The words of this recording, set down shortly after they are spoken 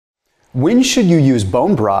When should you use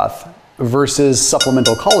bone broth versus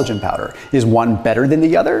supplemental collagen powder? Is one better than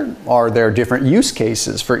the other? Are there different use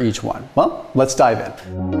cases for each one? Well, let's dive in.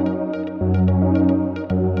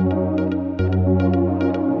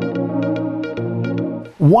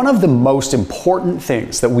 One of the most important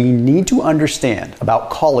things that we need to understand about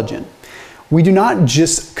collagen, we do not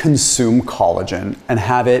just consume collagen and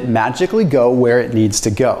have it magically go where it needs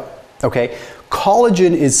to go, okay?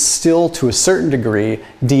 Collagen is still, to a certain degree,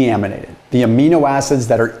 deaminated. The amino acids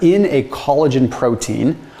that are in a collagen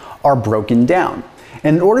protein are broken down.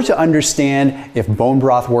 And in order to understand if bone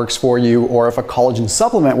broth works for you or if a collagen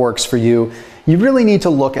supplement works for you, you really need to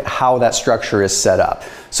look at how that structure is set up.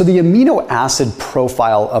 So the amino acid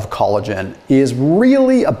profile of collagen is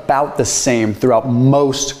really about the same throughout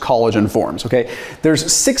most collagen forms, okay?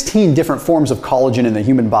 There's 16 different forms of collagen in the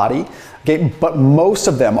human body, okay? But most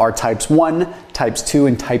of them are types 1, types 2,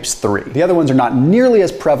 and types 3. The other ones are not nearly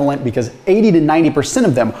as prevalent because 80 to 90%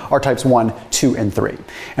 of them are types 1, 2, and 3.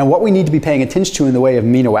 And what we need to be paying attention to in the way of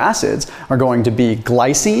amino acids are going to be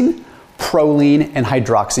glycine, proline, and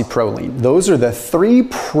hydroxyproline. Those are the 3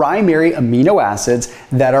 primary amino acids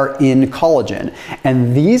that are in collagen.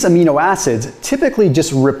 And these amino acids typically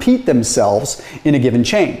just repeat themselves in a given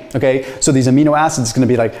chain, okay? So these amino acids is going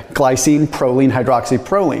to be like glycine, proline,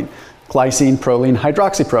 hydroxyproline. Glycine, proline,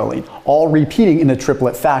 hydroxyproline, all repeating in a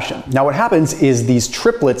triplet fashion. Now what happens is these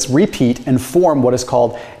triplets repeat and form what is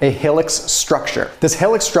called a helix structure. This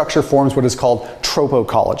helix structure forms what is called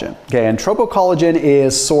tropocollagen. Okay, and tropocollagen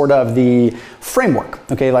is sort of the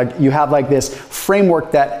framework. Okay, like you have like this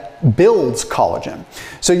framework that builds collagen.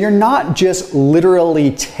 So you're not just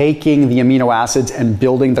literally taking the amino acids and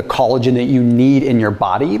building the collagen that you need in your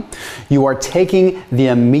body. You are taking the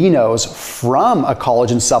aminos from a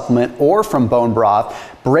collagen supplement or from bone broth,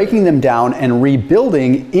 breaking them down and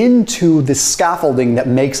rebuilding into the scaffolding that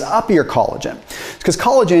makes up your collagen. Because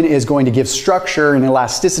collagen is going to give structure and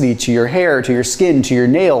elasticity to your hair, to your skin, to your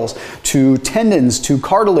nails, to tendons, to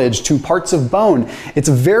cartilage, to parts of bone. It's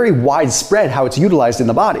very widespread how it's utilized in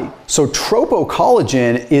the body. So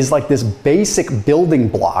tropocollagen is like this basic building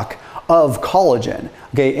block of collagen,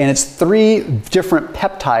 okay, and it's 3 different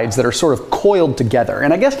peptides that are sort of coiled together.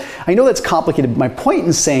 And I know that's complicated, but my point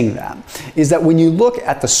in saying that is that when you look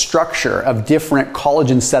at the structure of different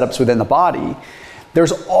collagen setups within the body,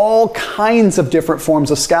 there's all kinds of different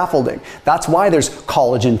forms of scaffolding. That's why there's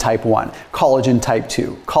collagen type 1, collagen type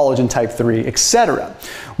 2, collagen type 3, etc.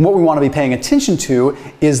 What we want to be paying attention to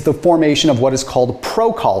is the formation of what is called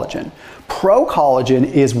procollagen. Procollagen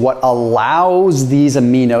is what allows these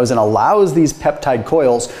aminos and allows these peptide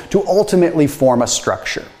coils to ultimately form a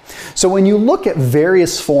structure. So when you look at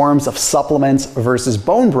various forms of supplements versus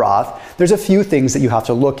bone broth, there's a few things that you have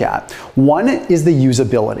to look at. One is the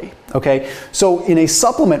usability, okay? So in a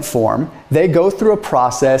supplement form, they go through a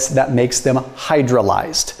process that makes them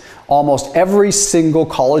hydrolyzed. Almost every single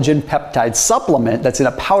collagen peptide supplement that's in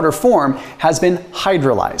a powder form has been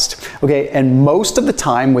hydrolyzed, okay? And most of the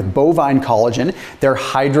time with bovine collagen, they're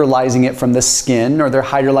hydrolyzing it from the skin or they're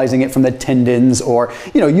hydrolyzing it from the tendons or,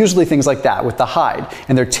 usually things like that with the hide.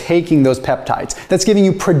 And they're taking those peptides. That's giving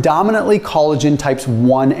you predominantly collagen types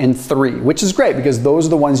 1 and 3, which is great because those are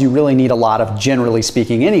the ones you really need a lot of, generally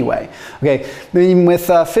speaking anyway, okay? Even with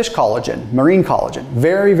fish collagen, marine collagen,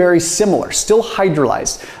 very, very similar, still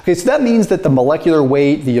hydrolyzed. Okay, so that means that the molecular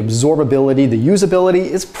weight, the absorbability, the usability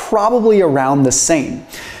is probably around the same.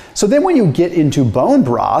 So then when you get into bone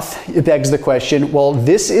broth, it begs the question, well,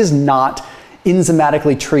 this is not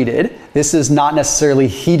enzymatically treated. This is not necessarily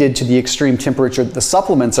heated to the extreme temperature that the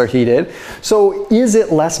supplements are heated. So is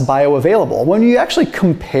it less bioavailable? When you actually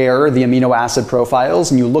compare the amino acid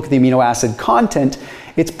profiles and you look at the amino acid content,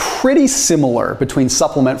 it's pretty similar between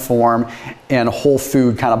supplement form and whole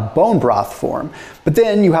food kind of bone broth form. But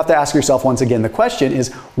then you have to ask yourself once again, the question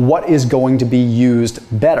is, what is going to be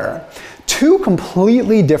used better? 2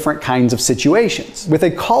 completely different kinds of situations. With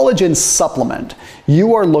a collagen supplement,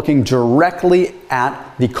 you are looking directly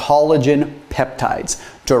at the collagen peptides,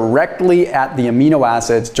 directly at the amino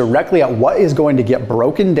acids, directly at what is going to get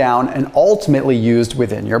broken down and ultimately used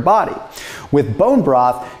within your body. With bone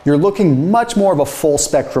broth, you're looking much more of a full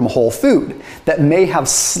spectrum whole food that may have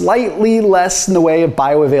slightly less in the way of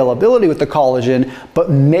bioavailability with the collagen, but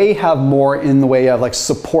may have more in the way of like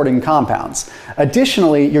supporting compounds.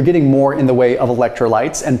 Additionally, you're getting more in the way of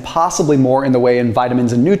electrolytes and possibly more in the way of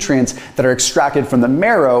vitamins and nutrients that are extracted from the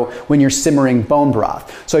marrow when you're simmering bone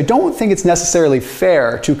broth. So I don't think it's necessarily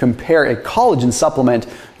fair to compare a collagen supplement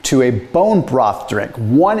to a bone broth drink.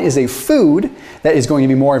 One is a food that is going to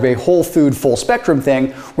be more of a whole food, full spectrum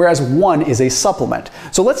thing, whereas one is a supplement.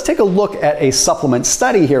 So let's take a look at a supplement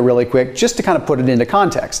study here really quick, just to kind of put it into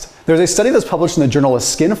context. There's a study that's published in the journal of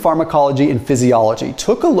Skin Pharmacology and Physiology.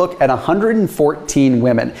 Took a look at 114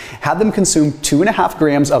 women, had them consume 2.5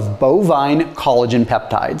 grams of bovine collagen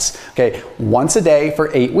peptides, okay, once a day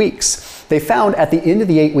for 8 weeks. They found at the end of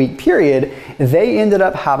the 8-week period, they ended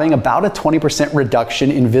up having about a 20% reduction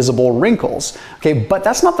in visible wrinkles. Okay, but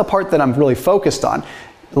that's not the part that I'm really focused on.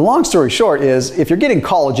 The long story short is, if you're getting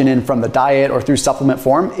collagen in from the diet or through supplement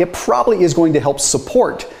form, it probably is going to help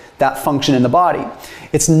support that function in the body.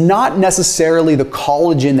 It's not necessarily the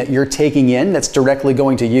collagen that you're taking in that's directly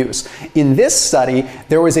going to use. In this study,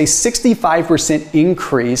 there was a 65%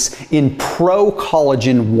 increase in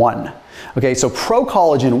pro-collagen 1. Okay, so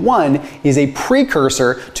pro-collagen 1 is a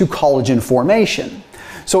precursor to collagen formation.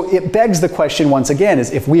 So it begs the question once again,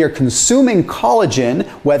 is if we are consuming collagen,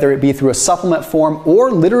 whether it be through a supplement form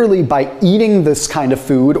or literally by eating this kind of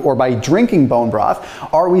food or by drinking bone broth,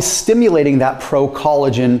 are we stimulating that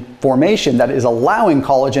pro-collagen formation that is allowing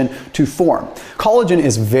collagen to form? Collagen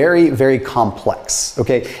is very, very complex,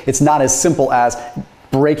 okay? It's not as simple as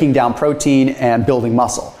breaking down protein and building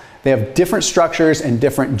muscle. They have different structures and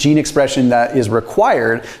different gene expression that is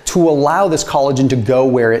required to allow this collagen to go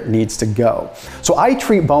where it needs to go. So I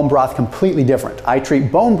treat bone broth completely different. I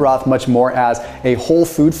treat bone broth much more as a whole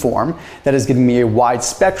food form that is giving me a wide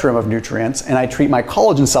spectrum of nutrients, and I treat my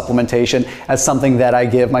collagen supplementation as something that I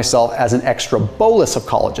give myself as an extra bolus of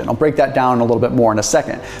collagen. I'll break that down a little bit more in a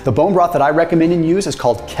second. The bone broth that I recommend and use is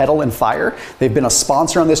called Kettle and Fire. They've been a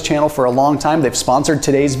sponsor on this channel for a long time. They've sponsored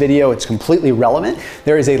today's video. It's completely relevant.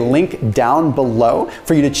 There is a link down below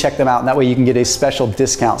for you to check them out, and that way you can get a special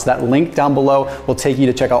discount. So that link down below will take you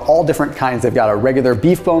to check out all different kinds. They've got a regular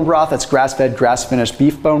beef bone broth, that's grass-fed, grass-finished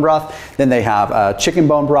beef bone broth. Then they have chicken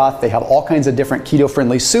bone broth. They have all kinds of different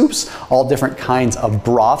keto-friendly soups, all different kinds of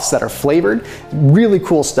broths that are flavored. Really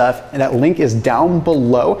cool stuff, and that link is down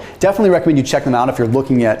below. Definitely recommend you check them out if you're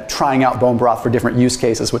looking at trying out bone broth for different use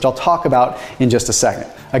cases, which I'll talk about in just a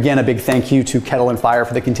second. Again, a big thank you to Kettle and Fire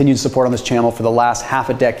for the continued support on this channel for the last half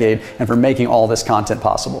a decade and for making all this content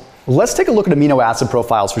possible. Let's take a look at amino acid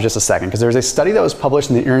profiles for just a second, because there's a study that was published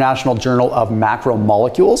in the International Journal of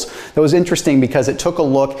Macromolecules that was interesting because it took a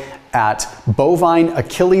look at bovine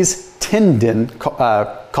Achilles tendon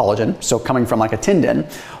collagen, so coming from like a tendon,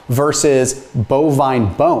 versus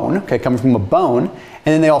bovine bone, okay, coming from a bone, and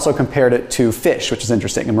then they also compared it to fish, which is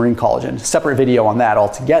interesting, and marine collagen. Separate video on that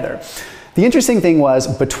altogether. The interesting thing was,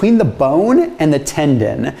 between the bone and the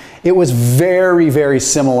tendon, it was very, very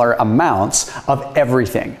similar amounts of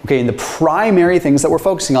everything. Okay, and the primary things that we're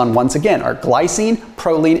focusing on, once again, are glycine,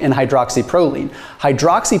 proline, and hydroxyproline.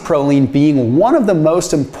 Hydroxyproline being one of the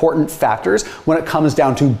most important factors when it comes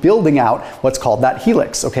down to building out what's called that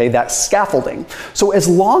helix, okay, that scaffolding. So as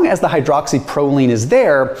long as the hydroxyproline is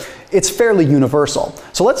there, it's fairly universal.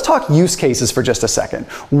 So let's talk use cases for just a second.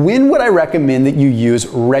 When would I recommend that you use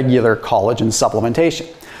regular collagen supplementation?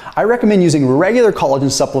 I recommend using regular collagen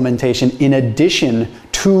supplementation in addition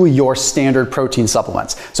to your standard protein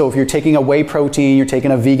supplements. So if you're taking a whey protein, you're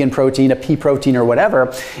taking a vegan protein, a pea protein, or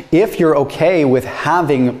whatever, if you're okay with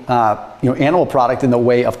having animal product in the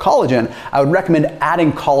way of collagen, I would recommend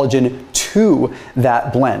adding collagen to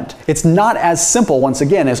that blend. It's not as simple, once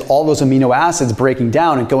again, as all those amino acids breaking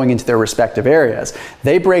down and going into their respective areas.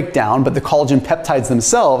 They break down, but the collagen peptides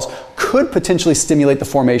themselves could potentially stimulate the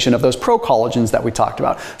formation of those pro-collagens that we talked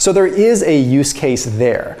about. So there is a use case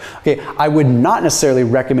there. Okay, I would not necessarily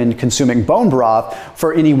recommend consuming bone broth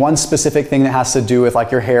for any one specific thing that has to do with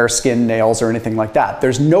like your hair, skin, nails, or anything like that.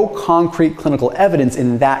 There's no concrete clinical evidence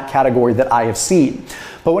in that category that I have seen.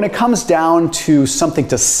 But when it comes down to something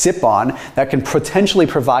to sip on that can potentially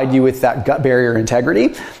provide you with that gut barrier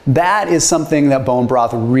integrity, that is something that bone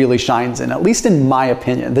broth really shines in, at least in my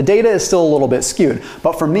opinion. The data is still a little bit skewed,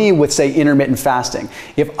 but for me, with say intermittent fasting,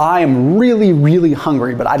 if I am really, really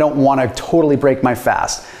hungry, but I don't want to totally break my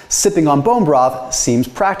fast, sipping on bone broth seems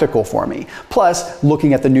practical for me. Plus,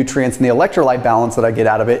 looking at the nutrients and the electrolyte balance that I get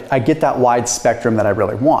out of it, I get that wide spectrum that I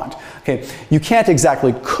really want. Okay, you can't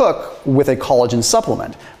exactly cook with a collagen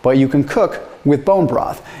supplement, but you can cook with bone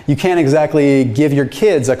broth. You can't exactly give your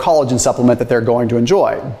kids a collagen supplement that they're going to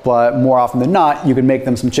enjoy, but more often than not, you can make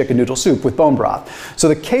them some chicken noodle soup with bone broth. So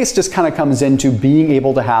the case just kind of comes into being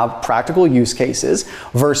able to have practical use cases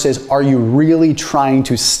versus are you really trying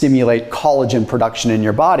to stimulate collagen production in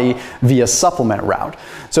your body via supplement route.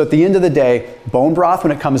 So at the end of the day, bone broth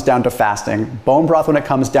when it comes down to fasting, bone broth when it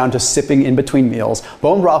comes down to sipping in between meals,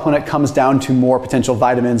 bone broth when it comes down to more potential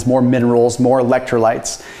vitamins, more minerals, more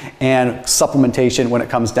electrolytes, and supplementation when it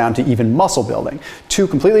comes down to even muscle building. Two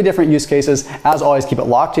completely different use cases. As always, keep it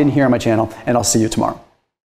locked in here on my channel, and I'll see you tomorrow.